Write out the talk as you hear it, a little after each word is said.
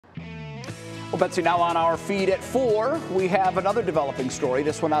Well, Betsy, now on our feed at 4, we have another developing story,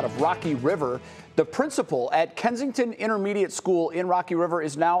 this one out of Rocky River. The principal at Kensington Intermediate School in Rocky River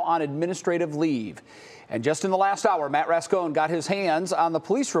is now on administrative leave. And just in the last hour, Matt Rascone got his hands on the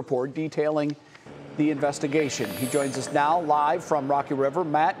police report detailing the investigation. He joins us now live from Rocky River.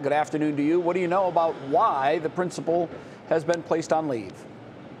 Matt, good afternoon to you. What do you know about why the principal has been placed on leave?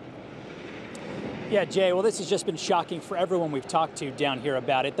 Yeah, Jay, well, this has just been shocking for everyone we've talked to down here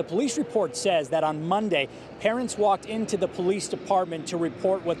about it. The police report says that on Monday, parents walked into the police department to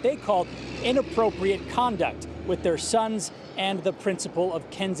report what they called inappropriate conduct with their sons and the principal of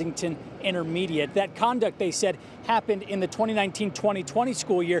Kensington Intermediate. That conduct, they said, happened in the 2019-2020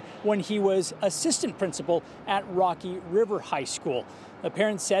 school year when he was assistant principal at Rocky River High School. The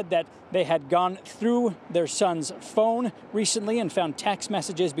parents said that they had gone through their son's phone recently and found text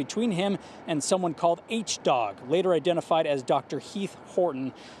messages between him and someone called H-Dog, later identified as Dr. Heath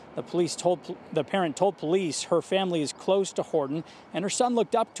Horton. The parent told police her family is close to Horton and her son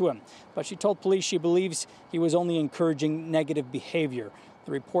looked up to him, but she told police she believes he was only encouraging negative behavior.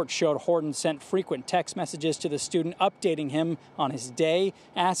 The report showed Horton sent frequent text messages to the student updating him on his day,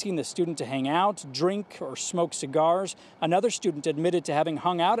 asking the student to hang out, drink, or smoke cigars. Another student admitted to having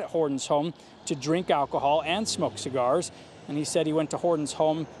hung out at Horton's home to drink alcohol and smoke cigars. And he said he went to Horton's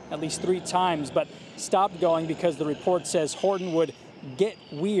home at least 3 times, but stopped going because the report says Horton would get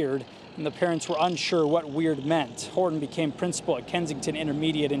weird, and the parents were unsure what weird meant. Horton became principal at Kensington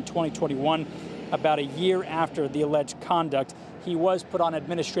Intermediate in 2021, about a year after the alleged conduct. He was put on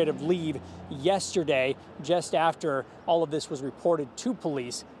administrative leave yesterday, just after all of this was reported to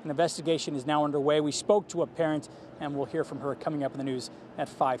police. An investigation is now underway. We spoke to a parent, and we'll hear from her coming up in the news at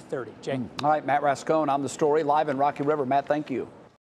 5:30. Jay? All right, Matt Rascone on the story, live in Rocky River. Matt, thank you.